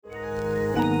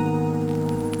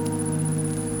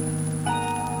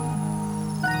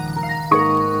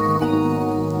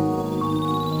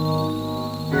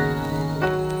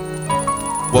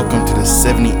welcome to the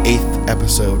 78th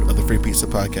episode of the Free Pizza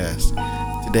Podcast.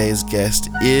 Today's guest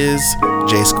is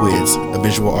Jay Squids, a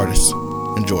visual artist.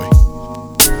 Enjoy.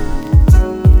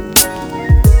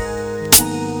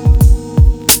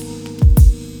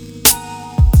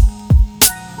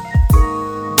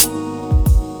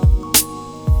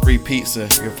 Free Pizza,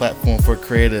 your platform for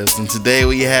creatives. And today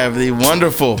we have the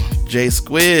wonderful Jay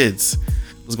Squids.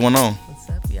 What's going on? What's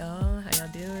up, y'all? How y'all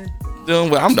doing?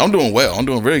 Doing well. I'm doing well. I'm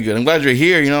doing very good. I'm glad you're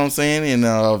here. You know what I'm saying? And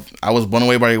I was blown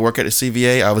away by your work at the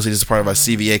CVA. Obviously, this is part of our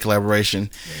CVA collaboration.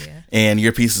 Yeah. And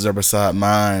your pieces are beside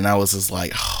mine. And I was just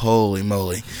like, holy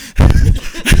moly.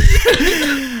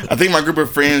 I think my group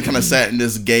of friends kind of sat in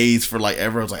this gaze for like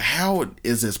ever. I was like, how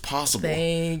is this possible?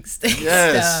 Thanks.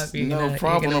 Yes. Stop. You're No gonna,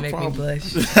 problem. You're No gonna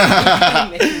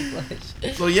problem. make me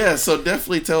blush. So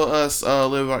definitely tell us a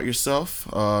little about yourself,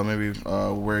 maybe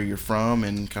where you're from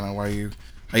and kind of how you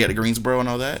got to Greensboro and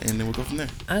all that, and then we'll go from there.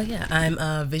 Oh yeah, I'm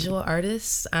a visual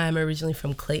artist. I'm originally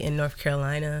from Clayton, North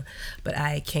Carolina, but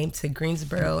I came to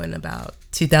Greensboro in about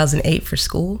 2008 for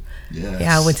school. Yes.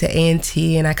 Yeah, I went to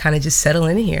A&T and I kind of just settled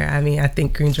in here. I mean, I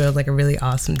think Greensboro is like a really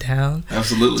awesome town.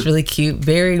 Absolutely. It's really cute.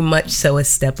 Very much so a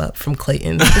step up from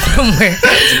Clayton. From where,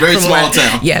 it's a very small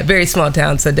town. Yeah, very small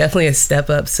town. So definitely a step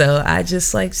up. So I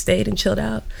just like stayed and chilled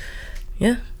out.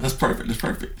 Yeah. That's perfect.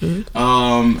 Mm-hmm.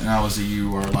 And obviously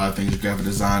you are a lot of things: graphic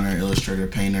designer, illustrator,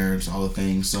 painters, all the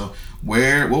things. So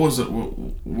where did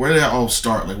that all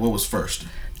start? Like, what was first?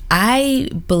 I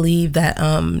believe that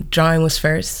drawing was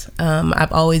first.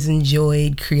 I've always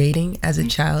enjoyed creating as a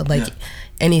child. Like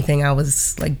anything, I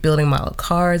was like building model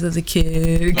cars as a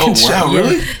kid. Oh wow,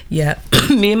 really? Yeah.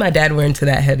 Me and my dad were into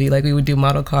that heavy. Like we would do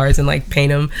model cars and like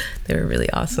paint them. They were really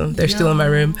awesome. They're still in my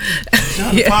room.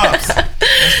 Pops.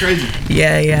 That's crazy.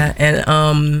 Yeah.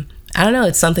 And I don't know.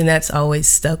 It's something that's always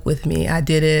stuck with me. I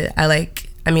did it.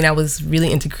 I was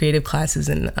really into creative classes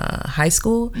in high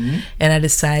school, and I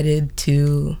decided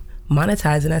to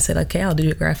monetize, and I said, okay, I'll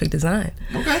do graphic design.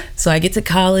 Okay. So I get to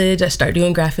college, I start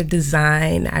doing graphic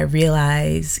design. I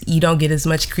realize you don't get as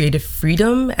much creative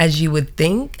freedom as you would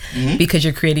think because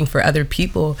you're creating for other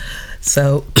people.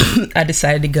 So I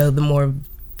decided to go the more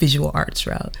visual arts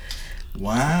route.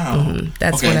 Wow.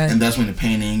 That's and that's when the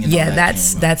painting and all that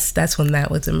that's when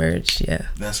that was emerged. Yeah.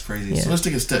 That's crazy. Yeah. So let's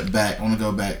take a step back. I want to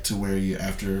go back to where you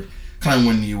after kind of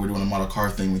when you were doing a model car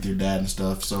thing with your dad and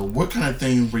stuff. So what kind of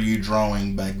things were you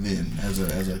drawing back then as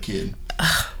a kid?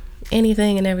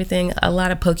 Anything and everything. A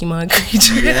lot of Pokemon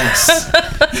creatures. Yes.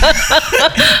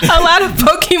 A lot of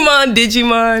Pokemon,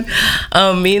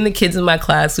 Digimon. Me and the kids in my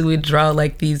class, we would draw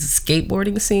like these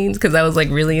skateboarding scenes because I was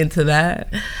like really into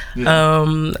that. Yeah.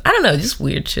 I don't know, just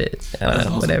weird shit. I don't know,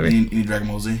 awesome. whatever. Any Dragon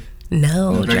Ball Z?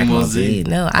 No, Dragon Ball Z.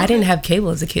 No, I didn't have cable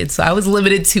as a kid, so I was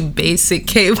limited to basic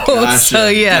cable. Gotcha. So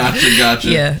yeah. Gotcha.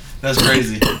 Yeah. That's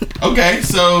crazy. Okay,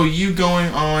 so you going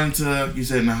on to, you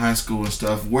said in high school and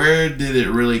stuff, where did it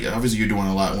really, obviously you're doing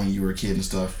a lot when you were a kid and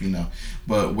stuff, you know,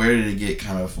 but where did it get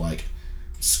kind of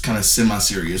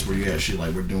semi-serious where you actually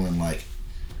like were doing like,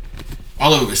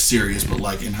 all of it was serious, but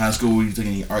like in high school, were you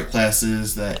taking any art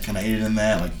classes that kind of aided in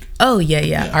that? Like, oh,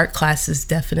 yeah. Art classes,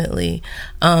 definitely.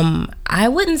 I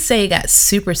wouldn't say it got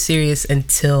super serious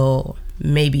until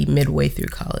maybe midway through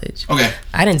college. Okay.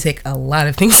 I didn't take a lot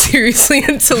of things seriously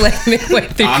until like midway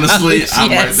through Honestly, college. I'm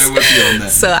right there with you on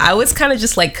that. So I was kind of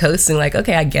just like coasting, like,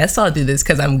 okay, I guess I'll do this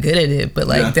because I'm good at it. But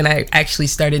like then I actually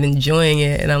started enjoying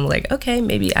it, and I'm like, okay,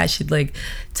 maybe I should like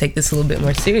take this a little bit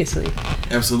more seriously.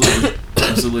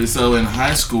 Absolutely. So in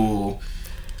high school,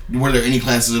 were there any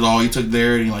classes at all you took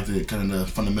there? Any like the kind of the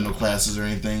fundamental classes or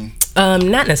anything?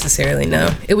 Not necessarily, no.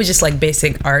 Okay. It was just like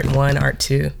basic art 1, art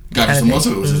 2. Gotcha. So most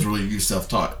of it was just really you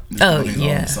self-taught. On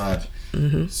the side.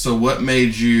 So what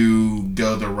made you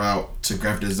go the route to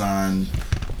graphic design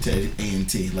to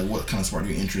A&T? Like what kind of sparked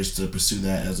your interest to pursue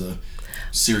that as a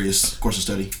serious course of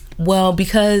study? Well,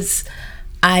 because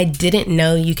I didn't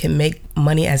know you can make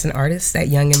money as an artist that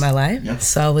young in my life. Yeah.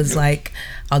 So I was like,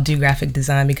 I'll do graphic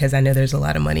design because I know there's a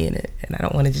lot of money in it. And I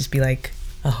don't want to just be like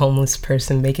a homeless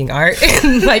person making art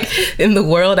like in the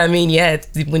world. I mean,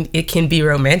 when it can be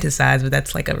romanticized, but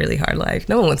that's like a really hard life.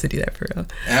 No one wants to do that for real.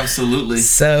 Absolutely.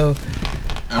 So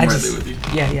I'm right there with you.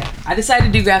 Yeah. I decided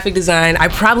to do graphic design. I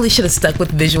probably should have stuck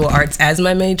with visual arts as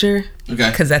my major. Okay.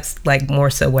 Because that's like more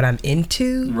so what I'm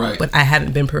into. Right. But I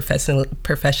haven't been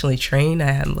professionally trained.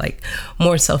 I have like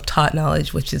more self-taught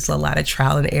knowledge, which is a lot of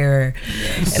trial and error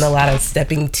and a lot of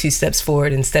stepping 2 steps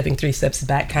forward and stepping 3 steps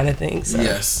back kind of thing. So,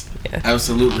 yes. Yeah.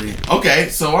 Absolutely. Okay.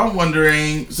 So I'm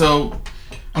wondering,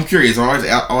 I'm curious.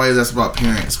 I always ask about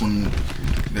parents when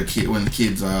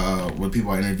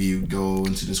people I interview go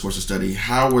into this course of study.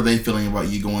 How were they feeling about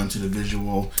you going to the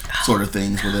visual sort of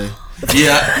things? Were they?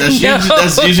 Yeah,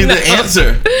 that's usually the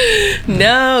answer.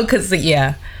 No, because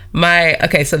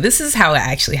so this is how it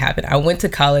actually happened. I went to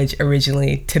college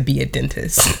originally to be a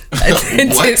dentist.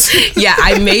 What? Yeah,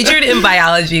 I majored in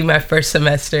biology my first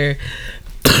semester.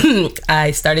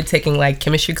 I started taking like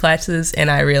chemistry classes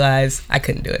and I realized I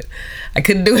couldn't do it. I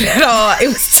couldn't do it at all. It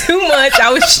was too much.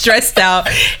 I was stressed out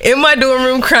in my dorm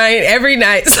room crying every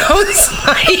night. So I was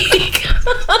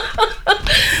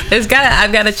like,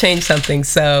 I've got to change something.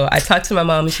 So I talked to my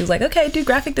mom and she was like, okay, do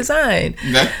graphic design.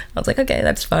 Okay. I was like, okay,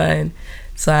 that's fine.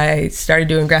 So I started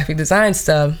doing graphic design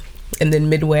stuff. And then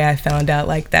midway I found out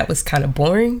like that was kind of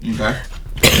boring. Okay.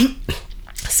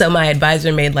 So my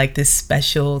advisor made like this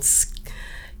special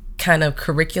kind of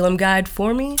curriculum guide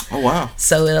for me. Oh wow.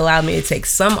 So it allowed me to take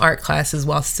some art classes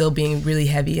while still being really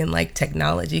heavy in like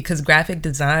technology, because graphic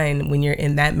design, when you're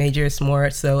in that major, is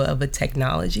more so of a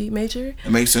technology major.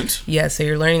 It makes sense. Yeah, so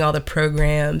you're learning all the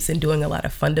programs and doing a lot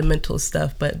of fundamental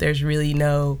stuff, but there's really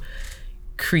no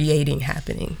creating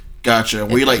happening. Gotcha.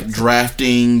 Were you like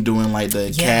drafting, doing like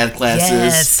the CAD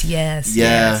classes?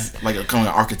 Yes. Like a kind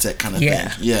of architect kind of thing.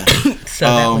 Yeah. So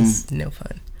that was no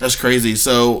fun. That's crazy.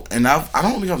 So, and I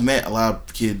don't think I've met a lot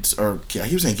of kids, or I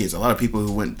keep saying kids, a lot of people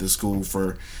who went to school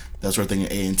for that sort of thing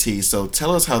at A&T. So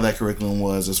tell us how that curriculum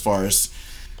was as far as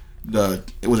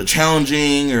was it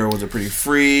challenging or was it pretty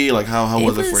free? Like how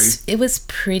was it for you? It was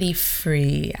pretty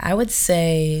free. I would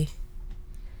say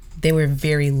they were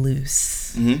very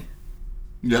loose. Mm-hmm.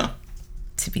 Yeah.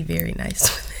 To be very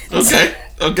nice with it.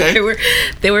 Okay.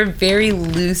 They were very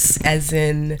loose as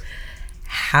in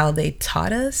how they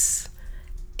taught us.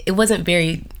 It wasn't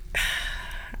very.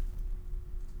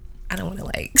 I don't want to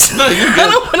like. I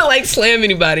don't want to like slam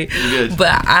anybody,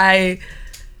 but I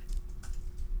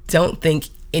don't think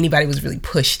anybody was really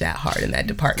pushed that hard in that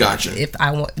department. Gotcha.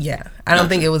 I don't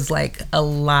think it was like a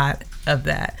lot of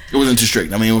that. It wasn't too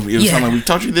strict. I mean, it was kind of like, we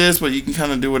taught you this, but you can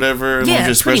kind of do whatever as long as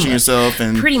you're expressing yourself.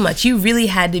 And pretty much, you really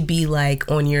had to be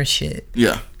like on your shit.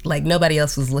 Yeah. Like nobody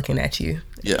else was looking at you.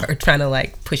 Yeah. Or trying to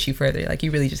like push you further. Like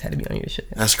you really just had to be on your shit.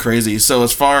 That's crazy. So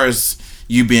as far as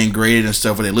you being graded and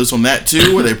stuff, were they loose on that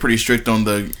too? Were they pretty strict on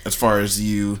as far as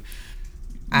you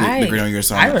the grade on your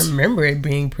assignments? I remember it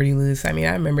being pretty loose. I mean,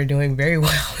 I remember doing very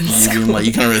well in school. Like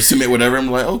you kind of submit whatever.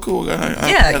 I'm like, oh cool.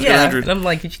 Yeah. And I'm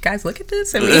like, did you guys look at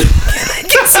this? I mean,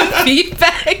 get some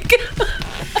feedback.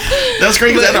 That's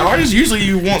great because as an artist, usually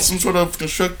you want some sort of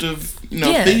constructive,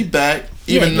 feedback.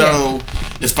 Even though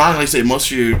it's fine, like I say,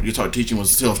 most of your teaching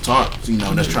was self-taught,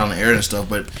 that's trial and error and stuff.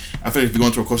 But I feel like if you're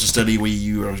going through a course of study where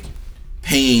you are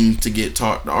paying to get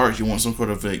taught the art, you want some sort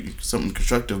of something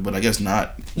constructive, but I guess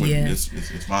not. It's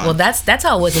fine. Well, that's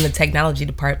how it was in the technology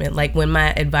department. Like when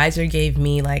my advisor gave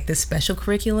me like this special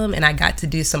curriculum and I got to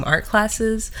do some art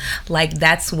classes, like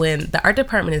that's when the art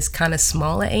department is kind of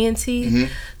small at A&T,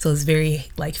 so it's very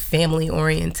like family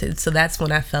oriented. So that's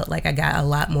when I felt like I got a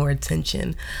lot more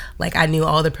attention. Like I knew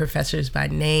all the professors by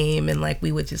name, and like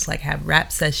we would just like have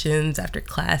rap sessions after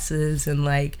classes, and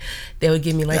like they would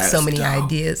give me like so many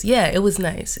ideas. Yeah, it was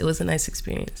nice. It was a nice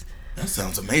experience. That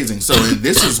sounds amazing. So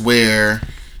this is where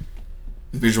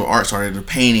the visual art started, the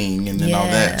painting and then all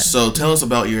that. So tell us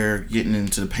about your getting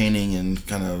into the painting and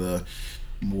kind of the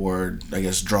more, I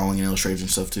guess, drawing and illustration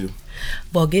stuff too.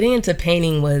 Well, getting into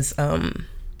painting was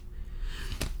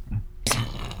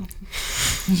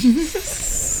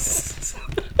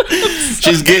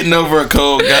she's getting over a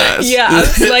cold, guys. Yeah, I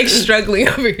was like struggling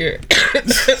over here.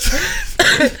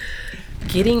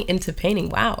 Getting into painting,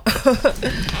 wow.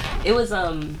 It was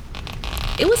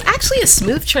actually a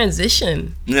smooth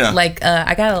transition. Yeah. Like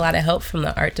I got a lot of help from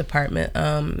the art department.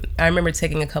 I remember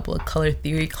taking a couple of color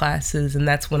theory classes, and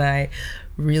that's when I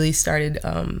really started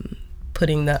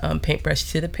putting the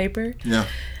paintbrush to the paper. Yeah.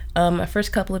 My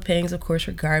first couple of paintings, of course,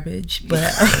 were garbage,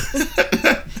 but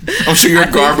I'm sure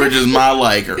your garbage is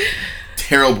my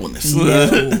terribleness.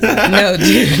 No,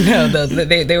 dude, no,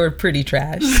 they were pretty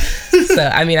trash. So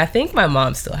I mean, I think my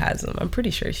mom still has them. I'm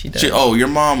pretty sure she does. Your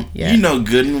mom. Yeah. You know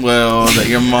good and well that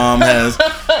your mom has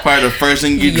probably the first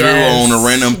thing you drew on a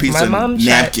random piece of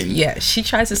napkin. She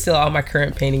tries to steal all my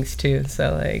current paintings too.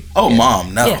 So like. Oh, yeah.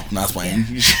 Mom, no, not playing.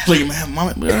 You should like, man,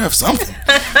 mom, we gotta have something.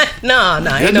 No,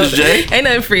 ain't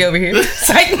nothing free over here. It's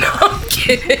like, no, I'm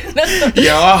kidding.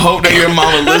 Yo, I hope that your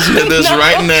mama listening to this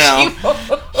right now.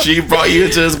 She brought you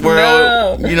into this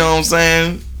world. No. You know what I'm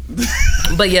saying?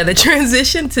 But yeah, the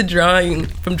transition to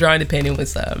from drawing to painting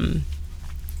was I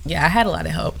had a lot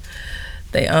of help.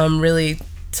 They really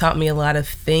taught me a lot of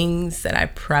things that I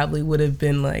probably would have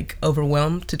been like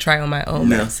overwhelmed to try on my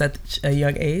own at such a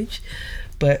young age.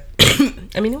 But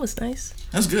I mean, it was nice.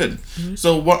 That's good. Mm-hmm.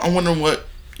 So I'm wondering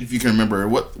if you can remember,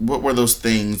 what were those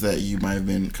things that you might have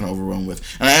been kind of overwhelmed with?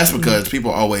 And I ask because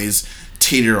people always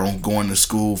teeter on going to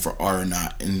school for art or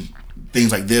not, and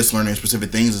things like this, learning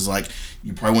specific things is like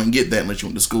you probably wouldn't get that unless you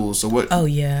went to school. So what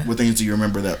things do you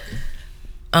remember that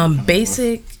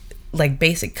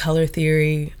basic color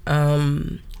theory,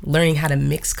 learning how to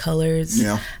mix colors.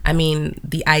 I mean,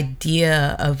 the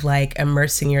idea of like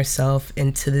immersing yourself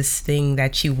into this thing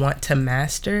that you want to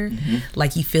master,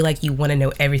 like you feel like you want to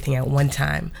know everything at one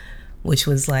time, which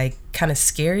was like kind of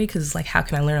scary because it's like, how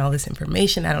can I learn all this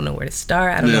information? I don't know where to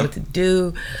start. I don't know what to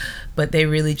do. But they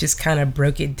really just kind of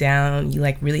broke it down. You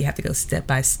like really have to go step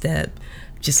by step,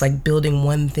 just like building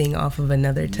one thing off of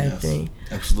another type thing.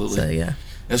 Absolutely. So yeah,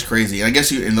 that's crazy. And I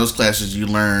guess in those classes you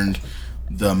learned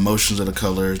the emotions of the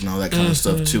colors and all that kind of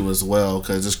stuff too as well,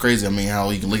 because it's crazy. I mean, how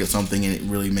you can look at something and it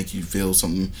really make you feel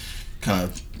something, kind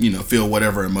of, feel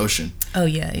whatever emotion. Oh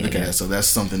yeah. Look at that. So that's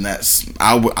something that's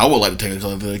I would like to take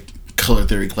a color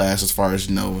theory class as far as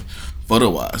photo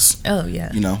wise. Oh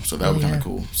yeah. So that was kind of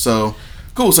cool. So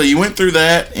cool. So you went through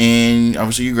that, and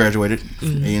obviously you graduated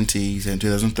A&T in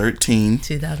 2013.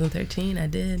 2013, I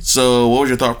did. So what was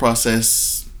your thought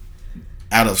process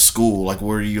out of school? Like,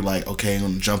 were you like, okay, I'm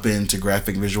gonna jump into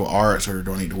graphic visual arts, or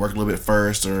do I need to work a little bit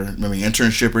first, or maybe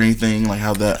internship or anything? Like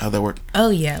how that worked? Oh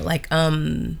yeah, like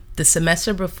the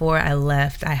semester before I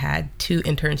left, I had 2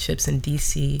 internships in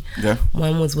DC. Yeah.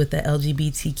 One was with the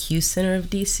LGBTQ Center of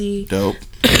DC. Dope.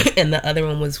 And the other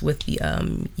one was with the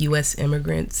U.S.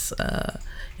 Immigrants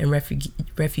and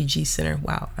Refugee Center.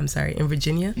 In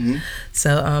Virginia. Mm-hmm.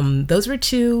 So those were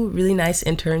 2 really nice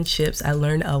internships. I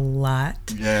learned a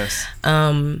lot. Yes.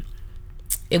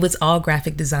 It was all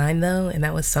graphic design though, and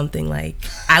that was something like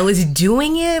I was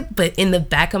doing it, but in the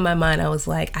back of my mind I was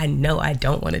like, I know I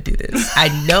don't want to do this.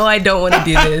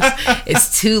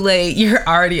 It's too late. You're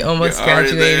already almost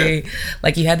graduating.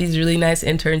 Like, you had these really nice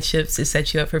internships to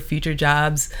set you up for future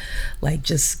jobs. Like,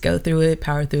 just go through it,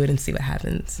 power through it, and see what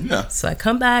happens. Yeah. So I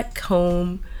come back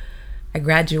home, I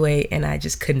graduate, and I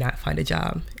just could not find a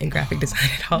job in graphic design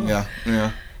at all.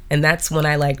 Yeah. And that's when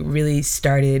I like really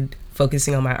started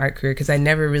focusing on my art career, because I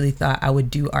never really thought I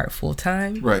would do art full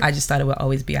time. Right. I just thought it would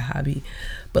always be a hobby.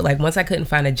 But like once I couldn't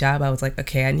find a job, I was like,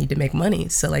 okay, I need to make money.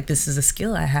 So like, this is a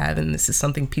skill I have, and this is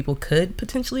something people could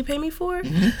potentially pay me for.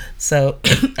 Mm-hmm. So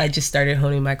I just started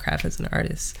honing my craft as an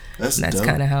artist. That's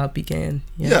kind of how it began.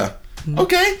 Yeah. Mm-hmm.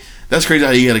 Okay. That's crazy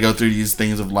how you got to go through these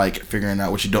things of like figuring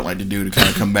out what you don't like to do to kind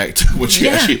of come back to what you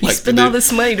actually like to do. You spend all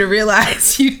this money to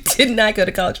realize you did not go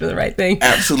to college for the right thing.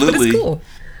 Absolutely. But it's cool.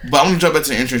 But I'm gonna jump back to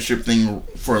the internship thing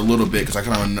for a little bit, because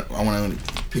I want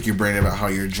to pick your brain about how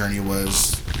your journey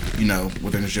was,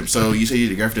 with internship. So you said you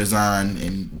did graphic design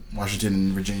in Washington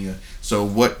and Virginia. So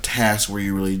what tasks were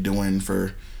you really doing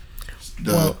for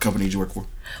the companies you work for?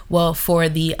 Well, for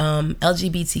the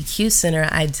LGBTQ Center,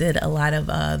 I did a lot of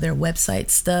their website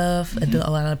stuff. I did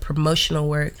a lot of promotional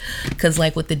work, because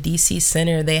like with the DC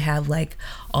Center, they have like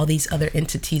all these other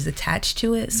entities attached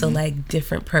to it. So like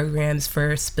different programs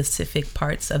for specific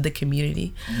parts of the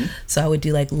community. So I would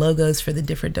do like logos for the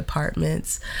different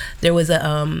departments. There was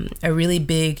a really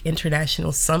big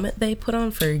international summit they put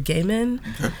on for gay men.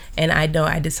 And I know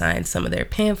I designed some of their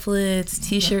pamphlets,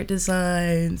 t-shirt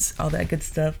designs, all that good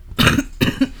stuff.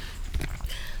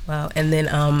 Wow. And then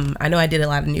I know I did a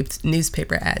lot of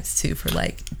newspaper ads too for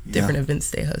like different events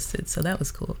they hosted, so that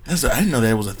was cool. I didn't know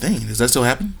that was a thing. Does that still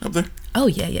happen up there? Oh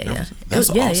yeah. That's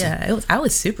awesome. Yeah. I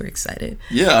was super excited.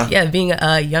 Yeah, being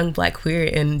a young Black queer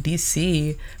in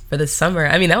DC for the summer.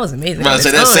 I mean, that was amazing. That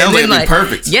sounds like it'd be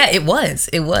perfect. Yeah, it was.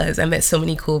 I met so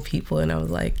many cool people, and I was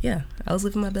like, yeah, I was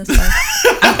living my best life.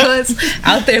 I was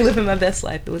out there living my best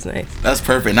life. It was nice. That's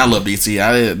perfect. And I love DC.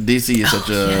 DC is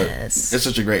it's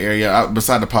such a great area.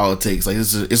 Beside the politics, like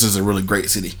this is a really great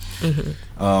city.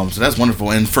 So that's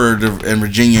wonderful. And in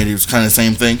Virginia, it was kind of the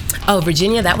same thing. Oh,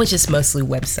 Virginia, that was just mostly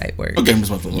website work. Okay,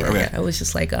 mostly work. Yeah, it was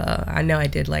just like I know I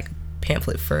did like a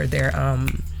pamphlet for their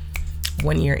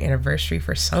 1 year anniversary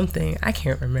for something. I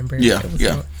can't remember.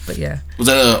 But yeah. Was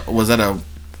that a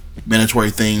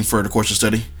mandatory thing for the course of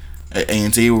study at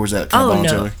A&T, or was that kind of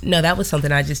voluntary? No, that was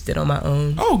something I just did on my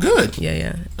own. Oh, good.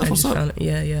 Yeah. That's what's up.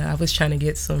 I was trying to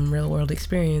get some real world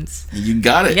experience. And you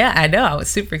got it. Yeah, I know. I was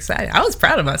super excited. I was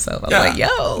proud of myself. I was like,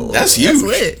 yo, that's huge.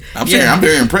 Lit. I'm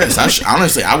very impressed.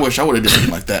 Honestly, I wish I would have did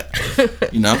something like that.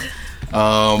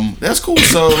 That's cool.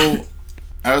 So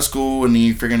out of school, and then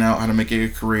you figuring out how to make it a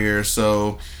career.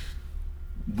 So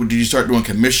did you start doing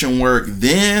commission work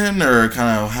then, or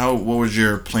kind of what was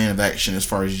your plan of action as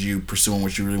far as you pursuing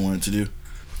what you really wanted to do?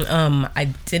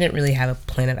 I didn't really have a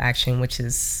plan of action, which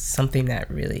is something that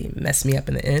really messed me up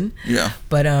in the end. Yeah.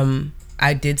 But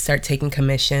I did start taking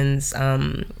commissions.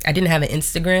 I didn't have an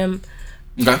Instagram.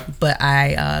 Okay. But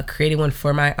I created one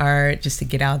for my art just to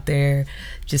get out there,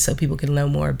 just so people can know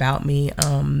more about me.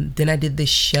 Then I did this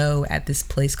show at this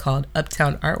place called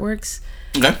Uptown Artworks.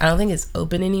 Okay. I don't think it's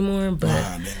open anymore,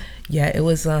 but yeah, it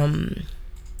was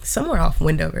somewhere off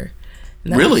Wendover.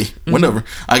 Really? Wendover?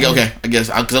 I guess because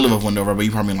I live in Wendover, but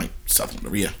you probably like South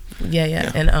Wendover, yeah.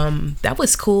 Yeah. And that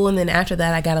was cool. And then after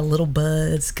that, I got a little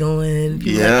buzz going.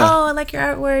 People were like, oh, I like your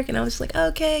artwork. And I was just like,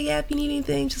 okay, yeah, if you need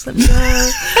anything, just let me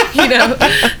know.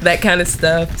 That kind of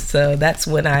stuff. So that's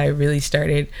when I really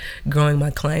started growing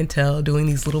my clientele, doing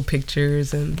these little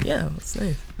pictures. And yeah, it's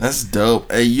nice. That's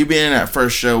dope. Hey, you being in that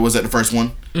first show, was that the first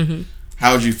one? Mm-hmm.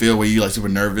 How did you feel? Were you like super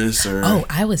nervous or? Oh,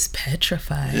 I was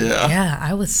petrified. Yeah,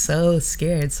 I was so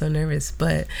scared, so nervous.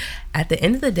 But at the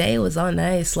end of the day, it was all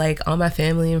nice. Like all my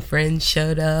family and friends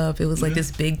showed up. It was like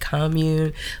this big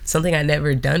commune, something I'd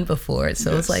never done before.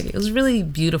 So it was really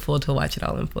beautiful to watch it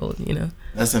all unfold.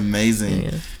 That's amazing.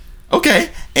 Yeah.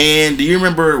 Okay, and do you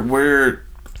remember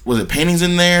was it paintings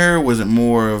in there? Was it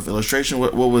more of illustration?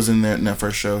 What was in there in that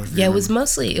first show? Yeah, it was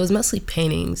mostly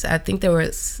paintings. I think there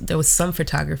was some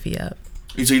photography up.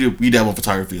 So you dabble in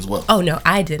photography as well? Oh no,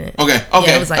 I didn't. Okay.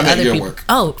 Yeah, it was like other people. Work.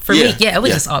 Oh, for me, it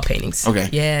was just all paintings. Okay.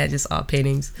 Yeah, just all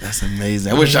paintings. That's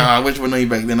amazing. I wish I would know you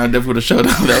back then. I definitely would have showed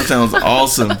up. That sounds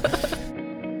awesome.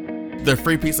 The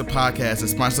Free Pizza Podcast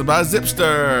is sponsored by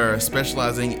Zipster,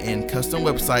 specializing in custom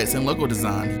websites and logo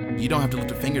design. You don't have to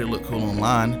lift a finger to look cool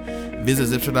online. Visit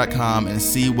Zipster.com and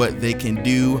see what they can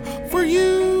do for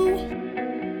you.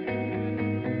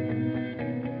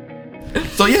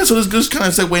 So let's just kind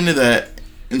of segue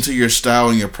into your style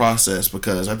and your process,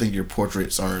 because I think your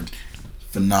portraits are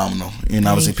phenomenal. And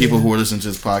obviously people who are listening to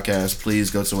this podcast,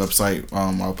 please go to the website.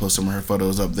 I'll post some of her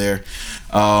photos up there.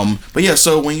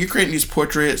 So when you're creating these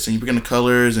portraits and you're picking the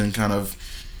colors and kind of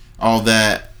all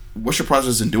that, what's your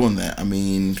process in doing that? I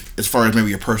mean, as far as maybe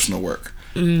your personal work,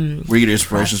 where you get your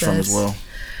inspirations from as well?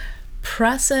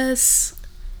 Process,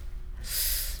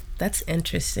 that's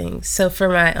interesting. So for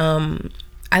my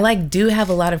I do have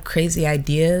a lot of crazy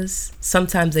ideas.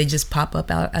 Sometimes they just pop up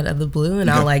out of the blue, and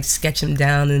I'll sketch them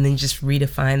down and then just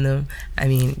redefine them. I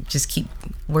mean, just keep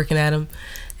working at them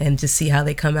and just see how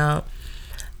they come out.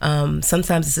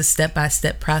 Sometimes it's a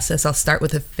step-by-step process. I'll start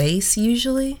with a face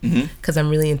usually, because I'm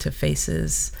really into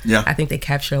faces. Yeah, I think they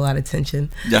capture a lot of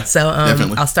attention. Yeah, so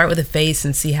definitely. I'll start with a face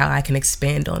and see how I can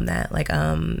expand on that. Like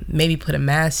maybe put a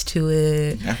mask to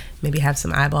it. Yeah. Maybe have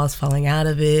some eyeballs falling out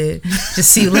of it.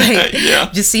 Just see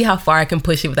just see how far I can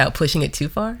push it without pushing it too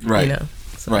far. Right.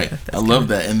 So right. I love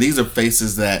that. And these are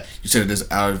faces that you said are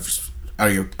just out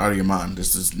of your mind.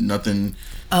 This is nothing.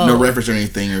 No reference or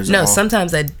anything? Or no,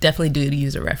 sometimes I definitely do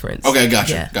use a reference. Okay,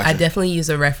 gotcha. Yeah, I definitely use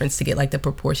a reference to get the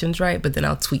proportions right, but then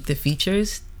I'll tweak the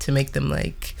features to make them how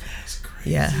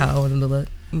I want them to look.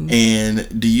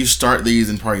 And do you start these,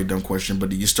 and probably a dumb question, but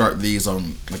do you start these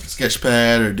on a sketch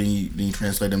pad, or do you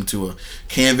translate them to a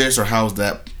canvas, or how's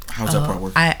that part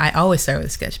work? I always start with a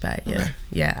sketch pad. Yeah. Okay.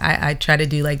 Yeah. I try to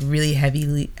do really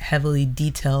heavily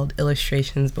detailed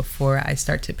illustrations before I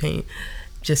start to paint,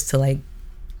 just to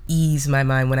ease my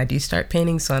mind when I do start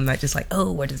painting, so I'm not just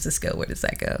where does this go, where does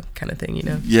that go, kind of thing,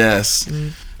 Yes.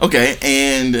 Okay.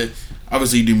 And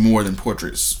obviously you do more than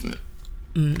portraits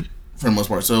for the most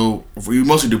part, so you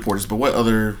mostly do portraits, but what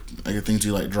other things do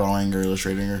you like drawing or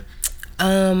illustrating or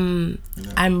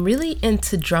I'm really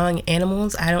into drawing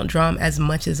animals. I don't draw them as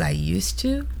much as I used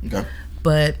to. Okay.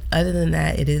 But other than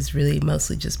that, it is really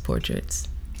mostly just portraits.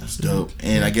 That's dope.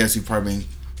 And I guess you've probably been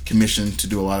commissioned to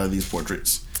do a lot of these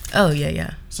portraits. Oh,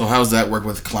 yeah. So how does that work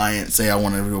with clients? Say I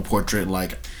want to do a portrait,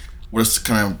 what's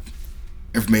kind of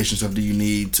information stuff do you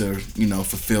need to,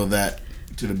 fulfill that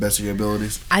to the best of your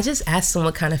abilities? I just ask them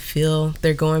what kind of feel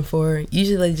they're going for.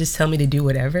 Usually they just tell me to do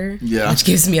whatever, which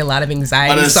gives me a lot of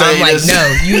anxiety. So I'm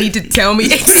no, you need to tell me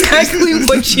exactly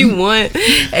what you want,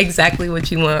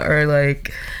 or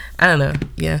I don't know.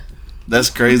 Yeah. That's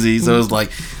crazy. So it's I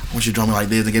want you to draw me like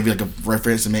this, and give you a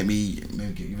reference and maybe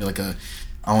give you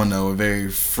a very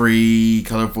free,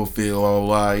 colorful feel, blah, blah,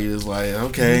 blah. You're just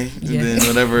okay. And then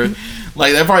whatever.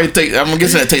 That probably I'm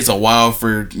guessing that takes a while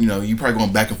for, you probably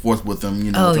going back and forth with them,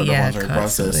 throughout the whole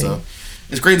process. So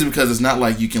it's crazy because it's not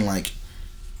like you can,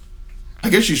 I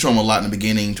guess you show them a lot in the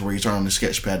beginning to where you start on the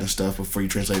sketch pad and stuff before you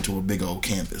translate it to a big old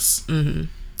canvas. Mm-hmm.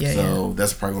 Yeah, so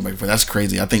that's probably going back and forth. That's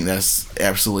crazy. I think that's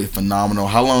absolutely phenomenal.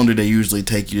 How long do they usually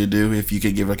take you to do, if you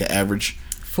could give an average?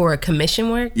 For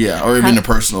commission work? Yeah, or even the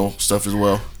personal stuff as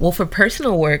well. Well, for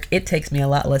personal work, it takes me a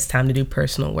lot less time to do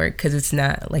personal work because it's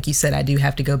not, like you said, I do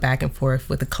have to go back and forth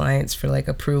with the clients for like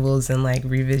approvals and like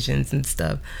revisions and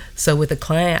stuff. So with a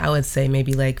client, I would say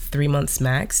maybe like 3 months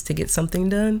max to get something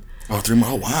done. Oh, 3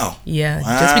 months. Oh, wow. Yeah.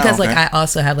 Wow, just because like I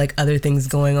also have like other things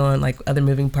going on, like other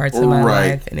moving parts of my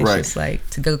life. And it's just like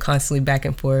to go constantly back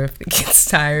and forth, it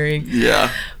gets tiring. Yeah.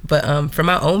 But for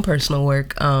my own personal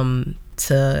work,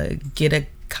 to get a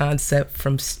concept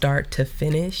from start to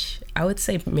finish, I would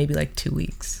say maybe like 2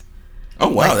 weeks. Oh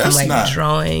wow, like, that's from, like not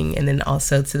drawing and then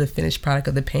also to the finished product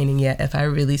of the painting. Yeah, if I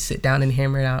really sit down and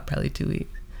hammer it out, probably 2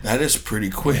 weeks. That is pretty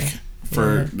quick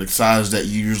for the size that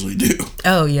you usually do.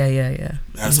 Oh yeah.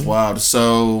 That's wild.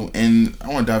 So, and I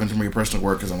want to dive into your personal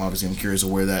work because I'm curious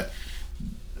of where that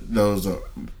those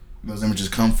images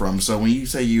come from. So when you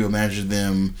say you imagine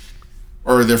them,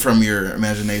 or they're from your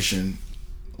imagination,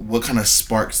 what kind of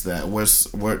sparks that? Is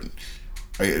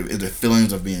the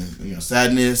feelings of being,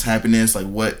 sadness, happiness? Like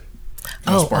what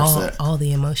sparks that? All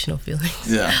the emotional feelings.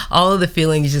 Yeah. All of the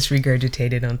feelings just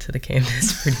regurgitated onto the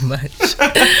canvas pretty much.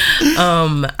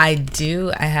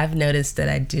 I have noticed that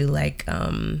I do like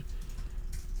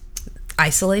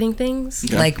isolating things.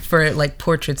 Okay. Like for like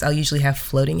portraits, I'll usually have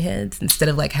floating heads instead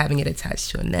of like having it attached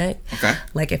to a neck. Okay.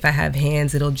 Like if I have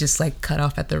hands, it'll just like cut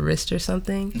off at the wrist or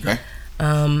something. Okay.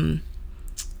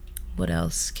 What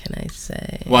else can I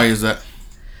say? Why is that?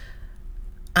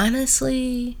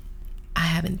 Honestly, I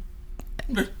haven't.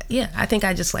 Okay. Yeah, I think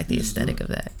I just like the aesthetic of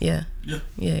that. Yeah.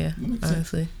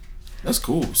 Honestly, that's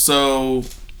cool. So,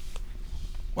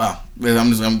 wow,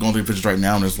 I'm going through pictures right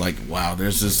now, and it's like, wow,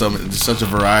 there's just such a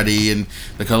variety in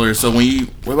the colors. So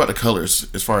what about the colors?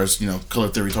 As far as color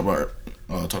theory,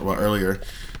 talked about earlier.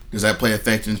 Does that play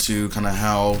effect into kind of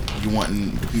how you want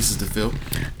the pieces to feel?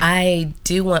 I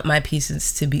do want my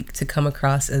pieces to come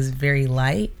across as very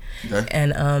light. Okay.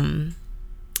 And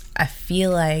I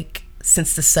feel like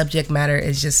since the subject matter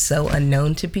is just so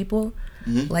unknown to people,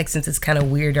 like since it's kind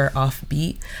of weird or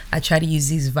offbeat, I try to use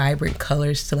these vibrant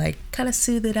colors to like kind of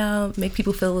soothe it out, make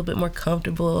people feel a little bit more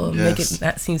comfortable, make it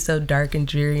not seem so dark and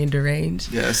dreary and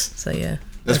deranged. Yes. So yeah.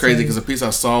 That's crazy because the piece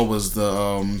I saw was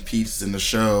the piece in the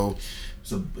show.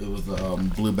 So it was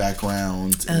the blue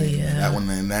background. Oh yeah. That one,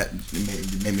 and that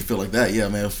made me feel like that. Yeah,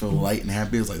 man, I feel light and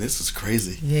happy. I was like, this is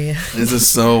crazy. Yeah. This is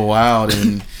so wild,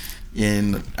 and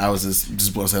I was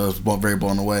just blown. I was very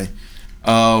blown away.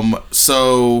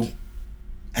 So,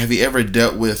 have you ever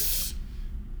dealt with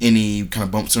any kind of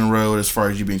bumps in the road as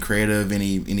far as you being creative?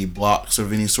 Any blocks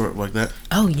of any sort like that?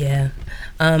 Oh yeah.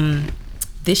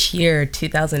 This year,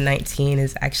 2019,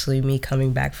 is actually me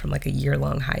coming back from like a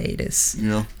year-long hiatus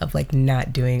of like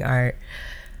not doing art.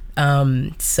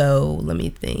 So let me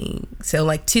think. So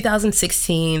like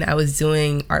 2016, I was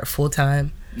doing art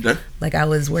full-time. Okay. Like I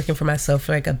was working for myself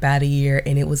for like about a year,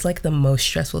 and it was like the most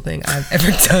stressful thing I've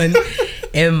ever done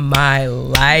in my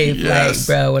life. Yes.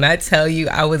 Like, bro, when I tell you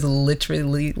I was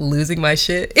literally losing my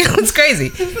shit, it was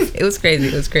crazy. It was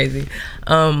crazy.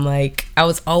 Like I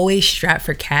was always strapped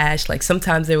for cash. Like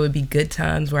sometimes there would be good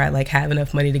times where I like have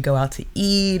enough money to go out to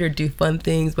eat or do fun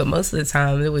things, but most of the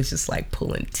time it was just like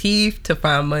pulling teeth to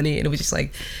find money, and it was just like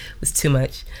it was too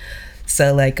much.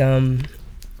 So like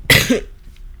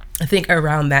I think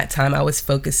around that time I was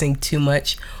focusing too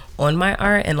much on my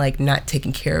art and like not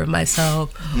taking care of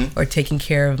myself or taking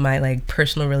care of my like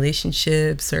personal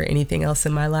relationships or anything else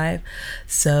in my life.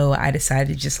 So I decided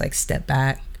to just like step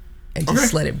back and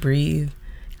just let it breathe.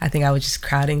 I think I was just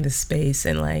crowding the space,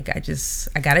 and like I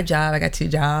got a job. I got 2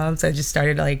 jobs. I just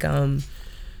started like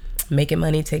making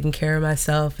money, taking care of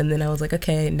myself, and then I was like,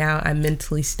 okay, now I'm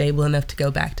mentally stable enough to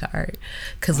go back to art.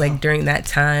 Because like during that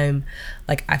time,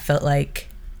 like I felt like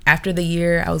after the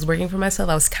year I was working for myself,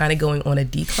 I was kind of going on a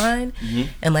decline.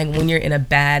 And like when you're in a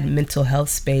bad mental health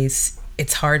space,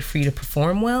 it's hard for you to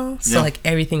perform well. So like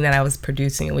everything that I was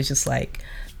producing, it was just like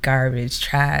garbage,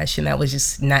 trash, and that was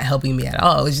just not helping me at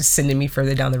all. It was just sending me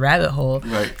further down the rabbit hole.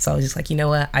 Right. So I was just like, you know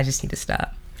what? I just need to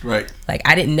stop. Right. Like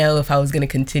I didn't know if I was gonna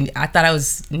continue. I thought I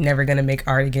was never gonna make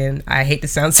art again. I hate to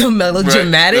sound so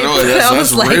melodramatic. Right. No, I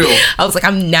was like, real.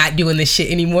 I'm not doing this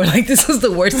shit anymore. Like this was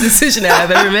the worst decision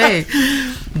I've ever made.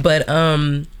 But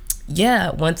yeah,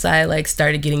 once I like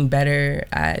started getting better,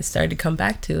 I started to come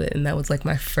back to it, and that was like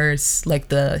my first, like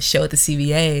the show at the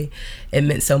CVA. It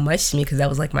meant so much to me because that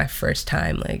was like my first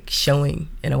time like showing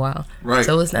in a while. Right.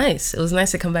 So it was nice. It was nice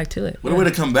to come back to it. What a way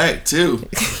to come back too.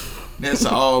 That's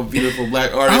all beautiful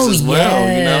black artists as well.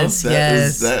 Yes,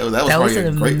 that was an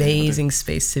amazing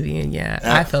space to be in. Yeah,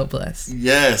 I felt blessed.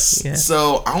 Yes.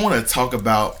 So I want to talk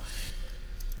about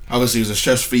obviously it was a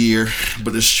stressful year,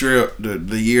 but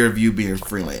the year of you being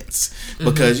freelance,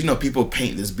 because you know people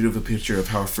paint this beautiful picture of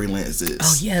how freelance is.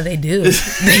 Oh yeah, they do.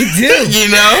 They do. You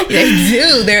know, they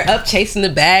do. They're up chasing the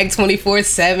bag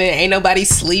 24/7. Ain't nobody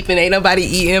sleeping. Ain't nobody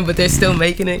eating, but they're still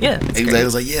making it. Yeah, exactly. It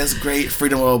was like, yeah, it's great,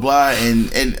 freedom, blah blah blah.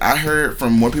 And I heard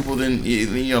from more people than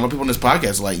a lot of people on this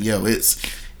podcast are like, yo,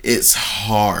 it's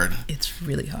hard. It's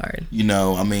really hard. You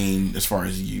know, I mean, as far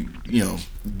as you know,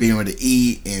 being able to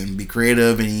eat and be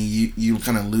creative, and you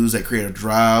kind of lose that creative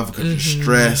drive because you're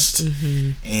stressed,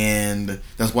 and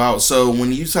that's wild. So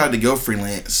when you decided to go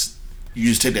freelance, you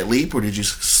just take that leap, or did you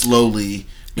slowly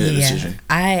make that decision?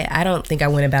 I don't think I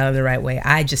went about it the right way.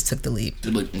 I just took the leap.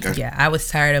 Okay. Yeah, I was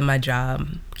tired of my job.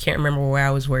 Can't remember where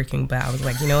I was working, but I was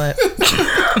like, you know what?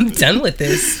 I'm done with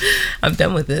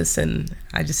this. And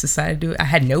I just decided to do it. I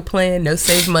had no plan, no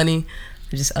saved money.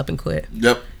 I just up and quit.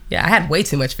 Yep. Yeah, I had way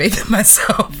too much faith in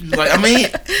myself. Like, I mean,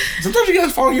 sometimes you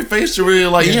gotta fall on your face to really,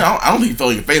 like, I don't think you fell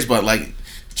on your face, but like,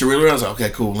 to really realize, like, okay,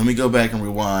 cool, let me go back and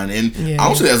rewind. And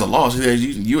honestly, as a loss,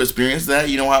 you experienced that,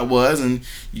 you know how it was, and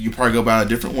you probably go about it a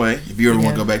different way if you ever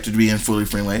want to go back to being fully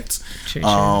freelance. True.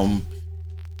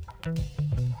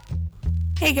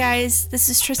 Hey guys, this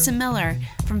is Tristan Miller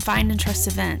from Find and Trust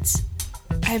Events.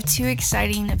 I have 2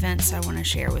 exciting events I want to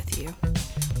share with you.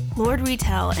 Lord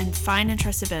Retail and Find and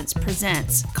Trust Events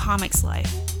presents Comics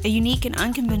Life, a unique and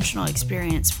unconventional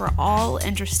experience for all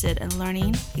interested in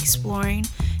learning, exploring,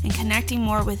 and connecting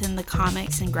more within the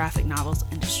comics and graphic novels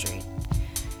industry.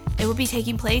 It will be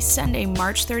taking place Sunday,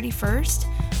 March 31st,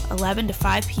 11 to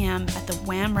 5 p.m. at the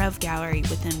Wham Rev Gallery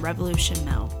within Revolution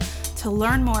Mill. To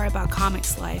learn more about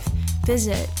Comics Life,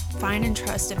 visit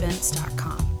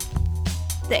findandtrustevents.com.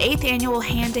 The 8th annual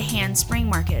Hand to Hand Spring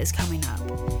Market is coming up,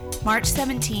 March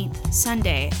 17th,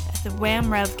 Sunday, at the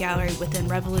Wham Rev Gallery within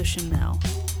Revolution Mill.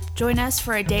 Join us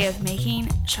for a day of making,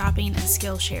 shopping, and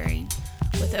skill sharing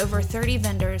with over 30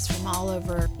 vendors from all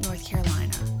over North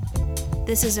Carolina.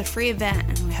 This is a free event,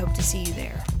 and we hope to see you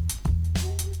there.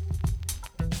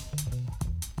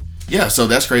 Yeah, so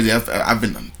that's crazy. I've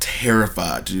been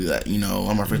terrified to do that. You know,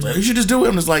 all my friends like, you should just do it.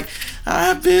 I'm just like, I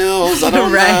have bills. I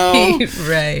don't know.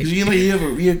 Right. You know,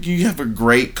 you have a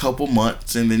great couple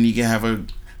months, and then you can have a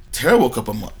terrible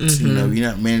couple months. You know, you're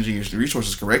not managing your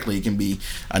resources correctly. It can be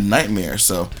a nightmare.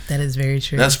 So that is very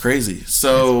true. That's crazy.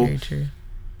 So that's very true.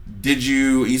 Did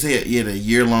you say you had a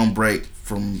year-long break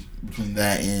between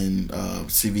that and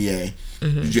CVA?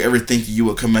 Did you ever think you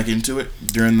would come back into it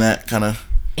during that kind of?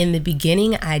 In the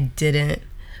beginning, I didn't,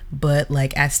 but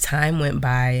like as time went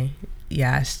by,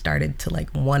 I started to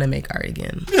like want to make art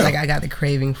again. Yeah. Like I got the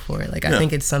craving for it. Like I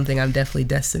think it's something I'm definitely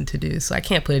destined to do. So I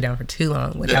can't put it down for too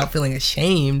long without feeling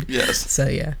ashamed. Yes. So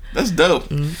yeah. That's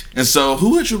dope. And so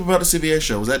who hit you up about the CVA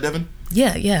show? Was that Devin?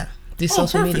 Yeah. Through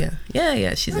social media.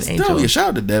 Yeah. She's an angel. Yeah, shout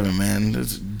out to Devin, man.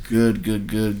 That's a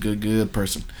good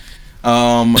person.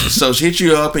 So she hit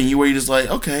you up and you were just like,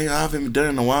 okay, I haven't done it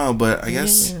in a while, but I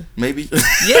guess maybe.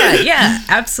 yeah,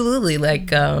 absolutely. Like,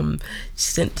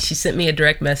 she sent me a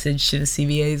direct message to the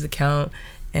CVA's account,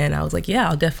 and I was like, yeah,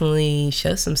 I'll definitely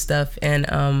show some stuff.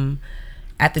 And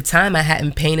at the time, I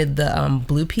hadn't painted the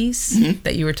blue piece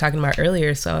that you were talking about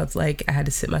earlier, so I was like, I had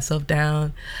to sit myself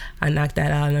down. I knocked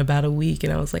that out in about a week,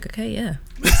 and I was like, okay, yeah,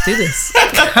 let's do this.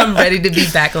 I'm ready to be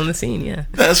back on the scene. Yeah,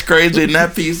 that's crazy. And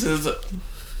that piece is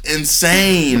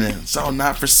insane. It's all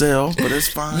not for sale, but it's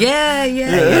fine.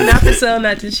 Yeah. Not for sale,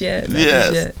 not just yet.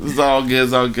 Yes, it's all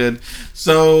good.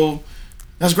 So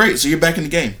that's great. So you're back in the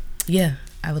game. Yeah,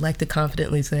 I would like to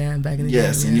confidently say I'm back in the game.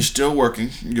 Yes, and you're still working.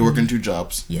 You're working 2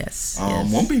 jobs. Yes.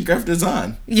 One being graphic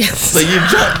design. Yes. So you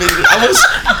jumped.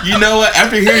 You know what?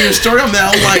 After hearing your story, I'm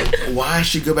like, why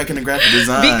should you go back into graphic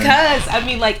design? Because I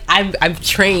mean, like, I'm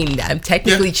trained. I'm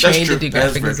technically trained to do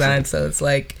graphic design, so it's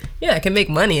like, I can make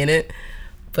money in it.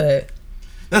 But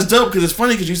that's dope because it's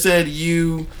funny because you said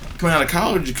you coming out of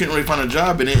college you couldn't really find a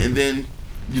job in it, and then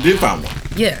you did find one.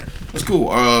 Yeah, that's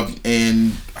cool.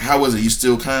 And how was it? You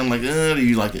still kind of like, do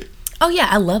you like it? Oh yeah,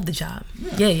 I love the job.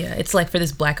 Yeah. It's like for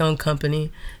this Black-owned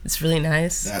company. It's really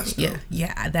nice. That's dope.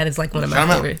 Yeah. That is like one of my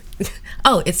favorite.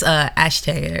 Oh, it's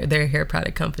Ashtay. They're a hair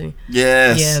product company.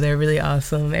 Yes. Yeah, they're really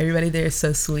awesome. Everybody there is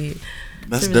so sweet.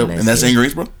 That's really dope. Nice, and that's in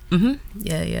Greensboro?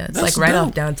 Yeah. It's that's like right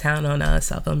off downtown on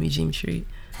South Elm Eugene Street.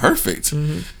 Perfect.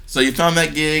 So you found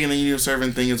that gig, and then you do a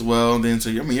serving thing as well. And then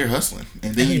you're husling,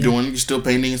 and then you're still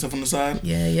painting and stuff on the side.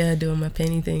 Yeah, doing my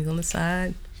painting things on the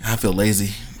side. I feel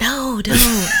lazy. No, don't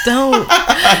no.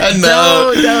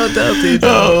 Don't do that.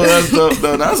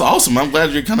 Oh, that's awesome. I'm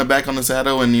glad you're kind of back on the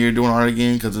saddle and you're doing art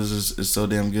again because it's so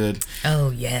damn good. Oh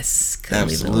yes,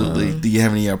 absolutely. Do you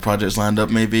have any projects lined up,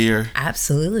 maybe? Or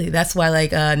absolutely. That's why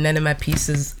none of my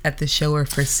pieces at the show are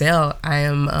for sale. I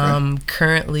am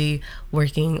currently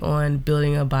working on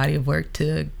building a body of work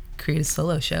to create a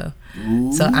solo show.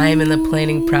 Ooh. So I am in the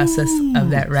planning process of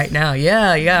that right now.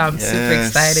 Yeah, I'm super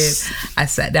excited. I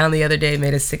sat down the other day,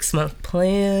 made a 6-month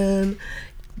plan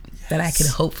that I can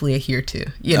hopefully adhere to.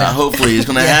 Hopefully it's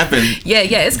gonna happen. Yeah,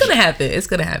 it's gonna happen. It's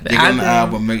gonna happen. Get on the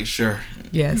album, make sure.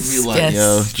 Yes. Be like,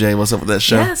 yo, Jay, what's up with that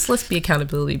show? Yes, let's be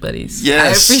accountability buddies.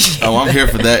 Yes. I'm here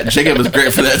for that. Jacob is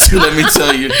great for that too. Let me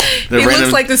tell you. He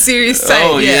looks like the serious type.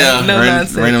 Oh yeah. No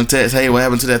nonsense. Random text. Hey, what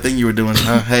happened to that thing you were doing?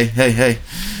 Hey.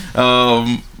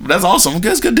 That's awesome.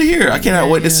 That's good to hear. I cannot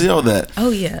wait to see all that.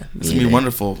 Oh yeah, it's gonna be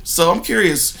wonderful. So I'm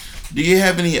curious, do you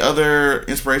have any other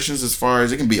inspirations as far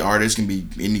as it can be artists, it can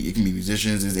be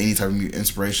musicians, is there any type of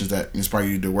inspirations that inspire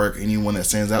you to work? Anyone that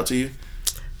stands out to you?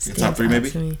 Your top 3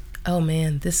 maybe? Oh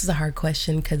man, this is a hard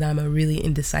question because I'm a really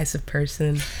indecisive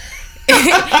person.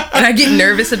 And I get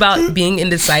nervous about being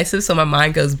indecisive, so my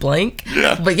mind goes blank.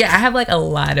 Yeah. But yeah, I have a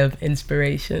lot of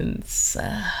inspirations.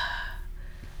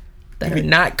 That are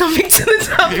not coming to the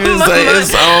top of my mind.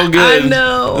 It's all good. I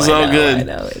know. It's all good. I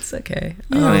know. It's okay.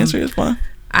 Answer is fine.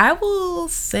 I will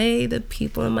say the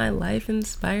people in my life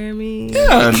inspire me.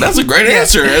 Yeah, that's a great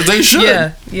answer, as they should.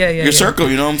 Yeah. Your circle,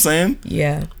 you know what I'm saying?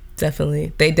 Yeah,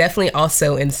 definitely. They definitely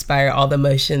also inspire all the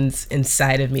emotions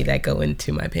inside of me that go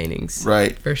into my paintings.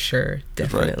 Right. For sure.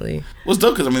 Definitely. Right. Well, it's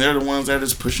dope because, they're the ones that are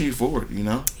just pushing you forward,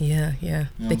 Yeah. You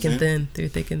know thick and thin. Through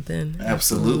thick and thin.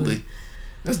 Absolutely.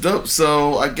 That's dope.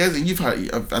 So I guess I think you've had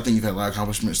a lot of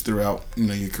accomplishments throughout,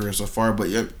 your career so far. But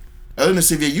other than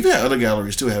CVA, you've had other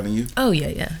galleries too, haven't you? Oh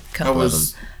yeah. Couple of them.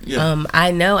 Yeah.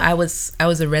 I know. I was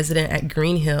a resident at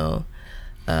Greenhill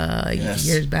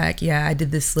years back. Yeah, I did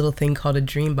this little thing called a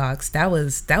dream box. That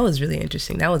was really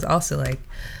interesting. That was also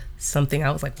something I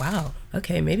was like, wow,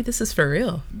 okay, maybe this is for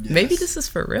real. Yes. Maybe this is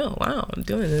for real. Wow, I'm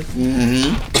doing this.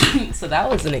 Mm-hmm. So that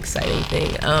was an exciting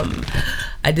thing.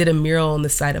 I did a mural on the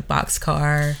side of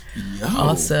Boxcar.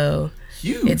 Also,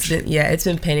 huge. It's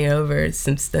been painted over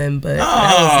since then, but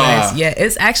that was nice. Yeah,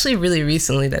 it's actually really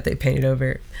recently that they painted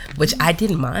over, which I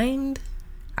didn't mind.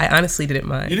 I honestly didn't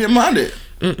mind. You didn't mind it?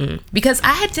 Mm-mm. Because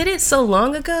I did it so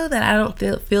long ago that I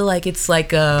don't feel like it's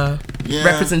like a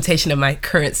representation of my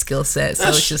current skill set. So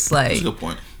it's just like... That's a good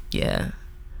point. Yeah.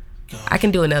 God. I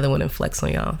can do another one and flex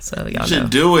on y'all. So y'all should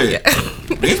do it.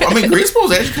 Yeah.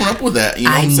 Greensboro's actually coming up with that. You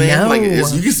know what I'm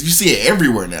saying? You see it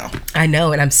everywhere now. I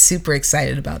know, and I'm super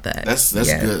excited about that. That's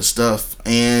good stuff.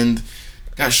 And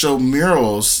gosh, so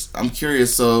murals, I'm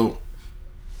curious, so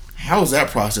how is that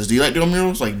process? Do you like doing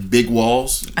murals, like big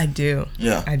walls? I do.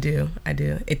 Yeah. I do.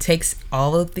 It takes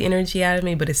all of the energy out of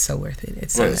me, but it's so worth it.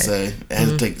 It's so nice. It has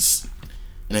to take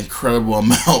an incredible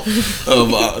amount of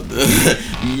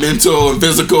mental and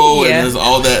physical and there's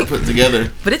all that put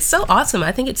together. But it's so awesome.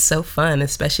 I think it's so fun,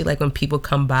 especially when people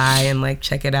come by and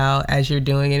check it out as you're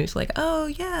doing it. It's like, oh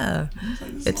yeah,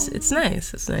 it's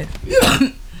nice. It's nice. Yeah,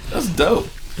 that's dope.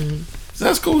 Mm-hmm. So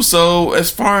that's cool. So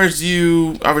as far as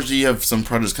obviously you have some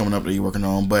projects coming up that you're working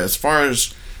on, but as far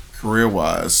as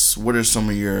career-wise, what are some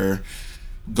of your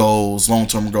goals,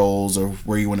 long-term goals, or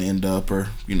where you want to end up, or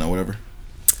whatever?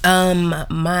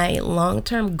 My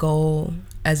long-term goal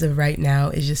as of right now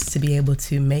is just to be able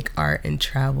to make art and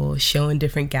travel, show in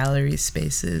different gallery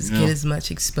spaces, get as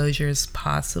much exposure as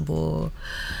possible.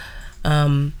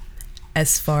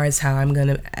 As far as how I'm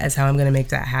gonna make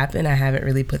that happen, I haven't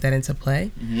really put that into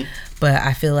play. Mm-hmm. But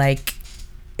I feel like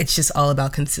it's just all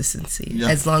about consistency. Yeah.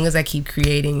 As long as I keep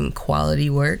creating quality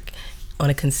work on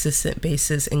a consistent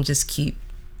basis and just keep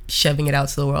shoving it out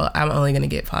to the world, I'm only gonna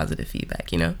get positive feedback.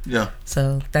 Yeah.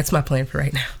 So that's my plan for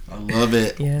right now. I love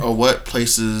it. Yeah. What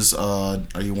places are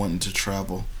you wanting to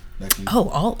travel?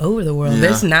 All over the world. Yeah.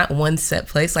 There's not one set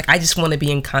place. I just want to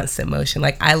be in constant motion.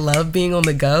 I love being on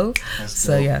the go.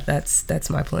 So yeah, that's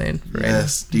my plan.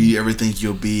 Yes. Do you ever think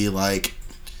you'll be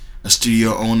a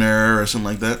studio owner or something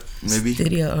like that? Maybe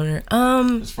studio owner.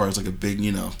 As far as a big,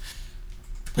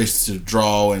 place to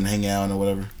draw and hang out or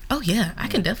whatever. Oh yeah, I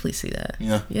can definitely see that.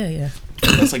 Yeah. Yeah.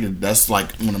 That's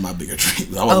one of my bigger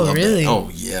dreams. I would love really? That. Oh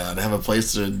yeah, to have a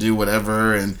place to do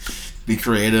whatever and be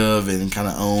creative and kind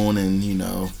of own and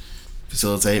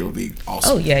facilitate would be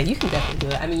awesome. Oh yeah, you can definitely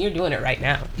do it. I mean, you're doing it right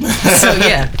now. So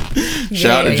yeah.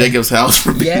 Shout out to Jacob's House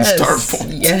for being the start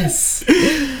point. Yes.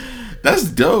 That's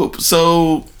dope.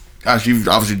 So, gosh, you've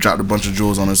obviously dropped a bunch of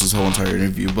jewels on us this whole entire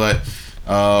interview, but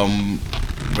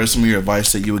what's some of your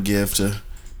advice that you would give to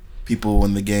people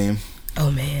in the game?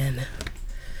 Oh man,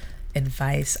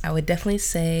 advice. I would definitely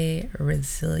say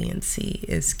resiliency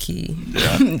is key.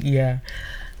 Yeah. Yeah.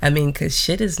 I mean, because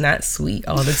shit is not sweet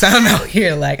all the time out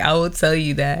here. Like, I will tell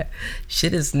you that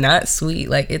shit is not sweet.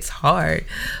 Like, it's hard.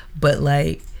 But,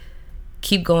 like,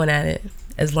 keep going at it.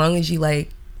 As long as you,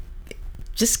 like,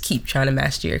 just keep trying to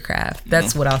master your craft.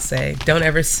 That's what I'll say. Don't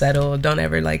ever settle. Don't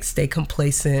ever, like, stay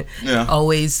complacent. Yeah.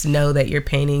 Always know that your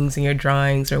paintings and your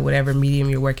drawings or whatever medium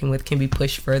you're working with can be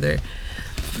pushed further.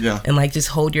 Yeah. And, like, just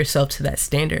hold yourself to that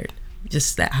standard.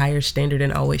 Just that higher standard,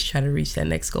 and always try to reach that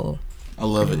next goal. I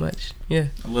love it. Much. Yeah.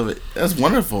 I love it. That's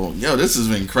wonderful. Yo, this has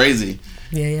been crazy.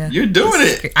 Yeah. You're doing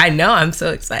it. I know. I'm so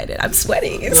excited. I'm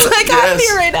sweating. It's like I'm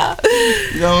here right now.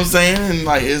 You know what I'm saying? And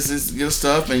like, it's good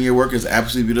stuff. And your work is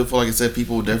absolutely beautiful. Like I said,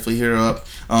 people will definitely hit her up.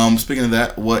 Speaking of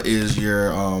that, what is your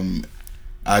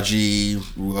IG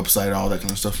website, all that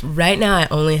kind of stuff? Right now, I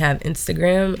only have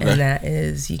Instagram, and that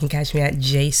is, you can catch me at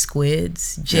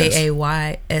JaySquids,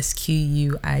 JaySquids.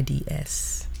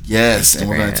 Yes, Instagram. and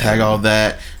we're gonna tag all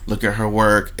that. Look at her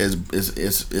work.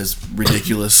 It's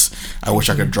ridiculous. I wish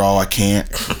I could draw. I can't.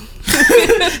 So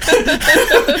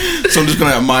I'm just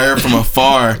gonna admire from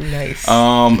afar. Nice.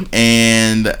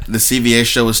 And the CVA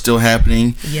show is still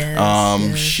happening.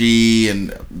 Yes. She,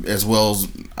 and as well as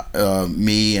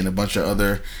me and a bunch of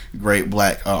other great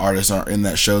black artists are in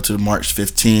that show to March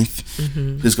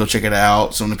 15th. Just go check it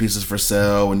out. Some of the pieces for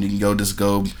sale, and you can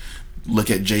go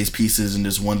look at Jay's pieces and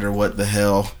just wonder what the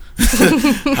hell,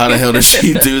 how the hell did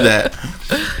she do that?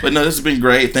 But no, this has been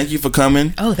great. Thank you for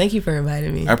coming. Oh, thank you for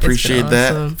inviting me. I appreciate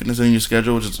that. Awesome. Fitness in your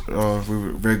schedule, which is we're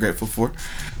very grateful for.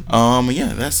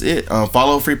 Yeah, that's it.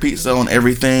 Follow Free Pizza on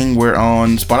everything. We're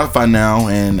on Spotify now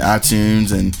and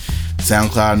iTunes and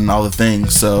SoundCloud and all the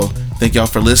things. So thank y'all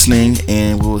for listening,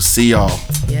 and we will see y'all.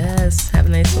 Yes, have a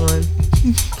nice one.